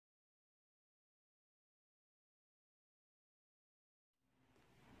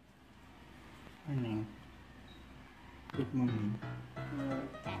Mommy.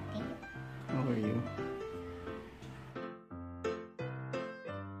 Daddy. How are you?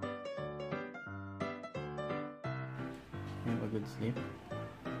 You have a good sleep?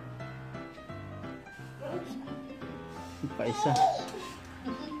 Pa isa.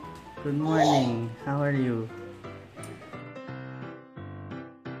 Good morning. How are you?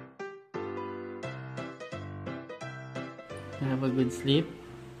 You have a good sleep?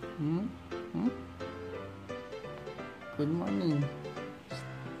 Hmm? Hmm? Good morning.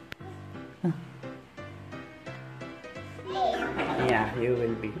 Yeah, you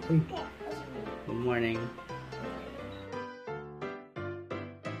will be. Good morning.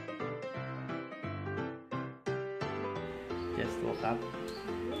 Just woke up.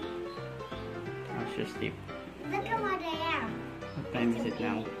 How's your sleep? Look at what I am. What time is it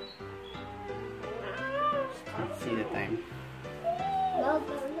now? Let's see the time.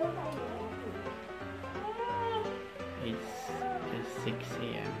 It's just 6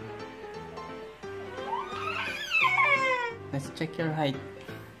 a.m. Let's check your height.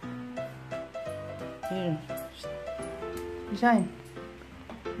 Here. Shine.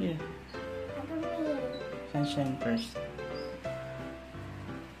 Here. Sunshine first.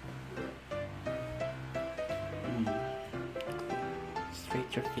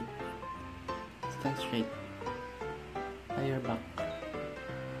 Straight your feet. Stand straight. Tie your back.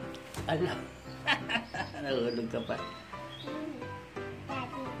 Ala. Nahulog ka pa.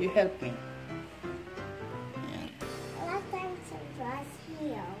 You help me. Yeah. Last time it was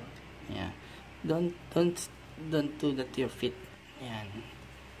here. Yeah. Don't do that to your feet. Yan.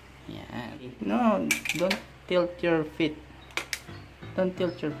 Yan. No, don't tilt your feet. Don't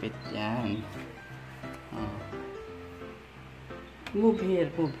tilt your feet. Yan. Oh. Move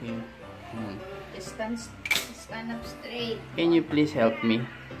here, move here. Yan. Stand up straight. Can you please help me?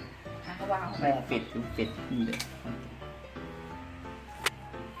 Wow. My feet, yung feet. Hindi.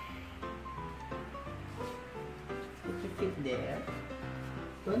 Put your feet there.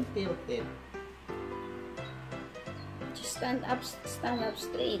 Don't tilt it. Just stand up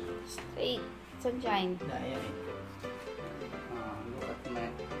straight. Straight. Sunshine. Diary. Oh, look at my...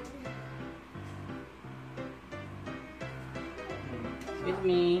 With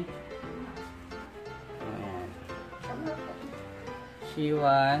me. Oh, yeah.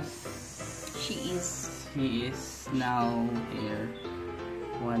 She is now here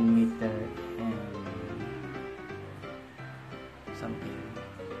 1 meter and something.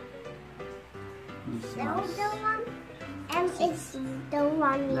 This was The one, and it's the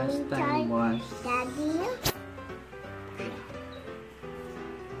one last time was Daddy.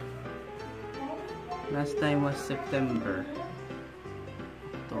 last time was September.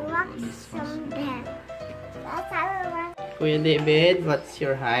 October. This was Last time was Kuya David, what's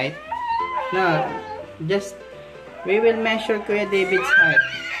your height? No, just we will measure Kuya David's height.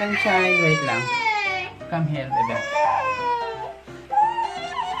 Sunshine, wait lang. Come here, baby.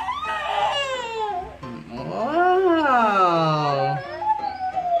 Wow!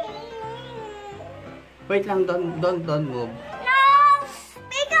 Wait lang, don't move. no,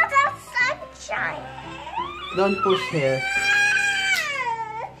 because of sunshine. Don't push here.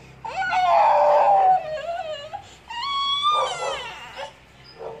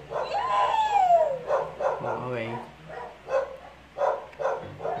 Go away.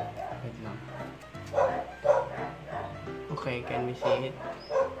 Wait lang. Okay, can we see it?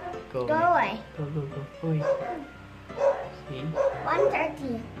 Go Go away. Go. Uy. See?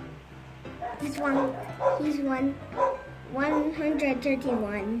 130. He's 131.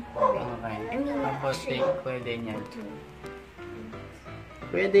 Okay. I mean, How about three. Kuya Daniel?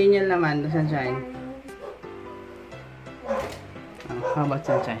 Kuya Daniel naman, Sunshine. How about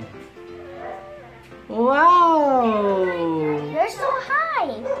Sunshine? Wow! You're so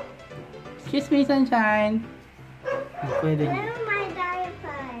high. Kiss me, Sunshine. Kuya Daniel. Where are my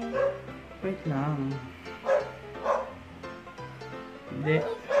diaper? Wait lang.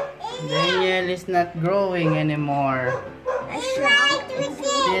 Daniel is not growing anymore. I shrunk. It's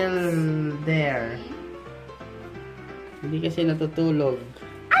still there. Hindi kasi natutulog.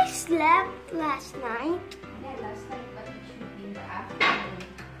 I slept last night. Yeah, last night, but it should be in the afternoon.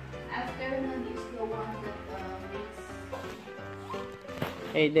 Afternoon is the one that makes...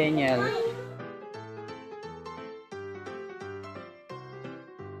 Hey, Daniel.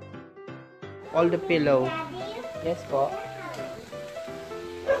 All the pillow. Yes po.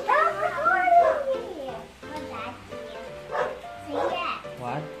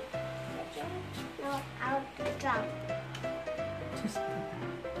 What? No, out to jump. Just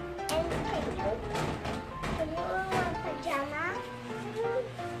And do you want pajama?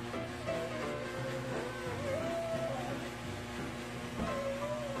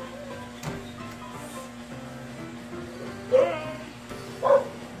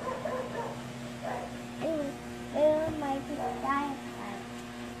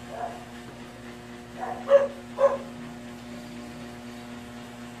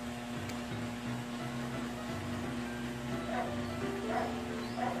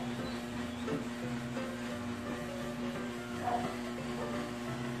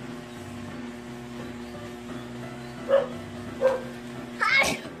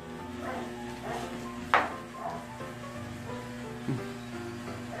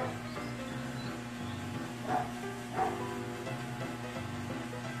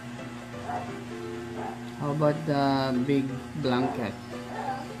 about the big blanket?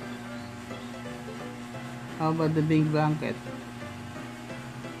 How about the big blanket?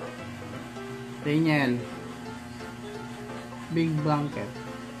 Daniel, big blanket.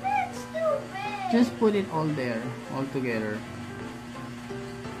 That's too big. Just put it all there, all together.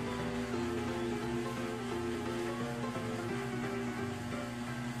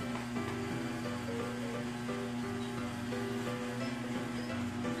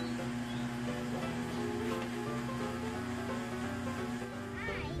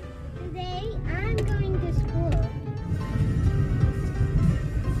 Today I'm going to school.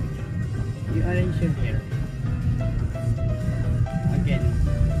 You arrange your hair. Again.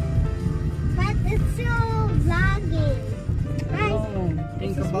 But it's still vlogging. Guys, Oh,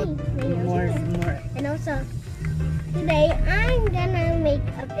 think this is about me. more. And also, today I'm gonna make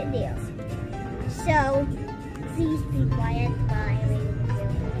a video. So, please be quiet while I make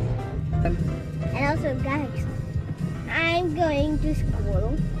a video. And also, guys, I'm going to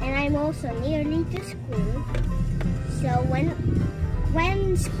school, and I'm also nearly to school. So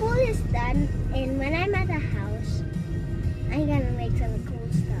when school is done, and when I'm at the house, I'm gonna make some cool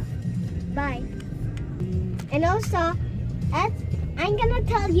stuff. Bye. And also, I'm gonna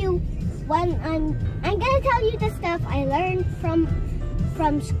tell you when I'm gonna tell you the stuff I learned from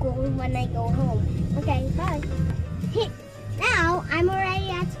school when I go home. Okay, bye. Now I'm already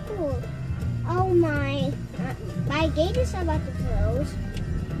at school. Oh my gate is about to close.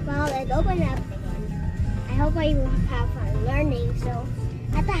 Well, it opened up again. I hope I will have fun learning. So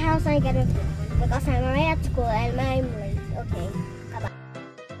at the house I'm gonna film because I'm already at school and I'm late. Okay.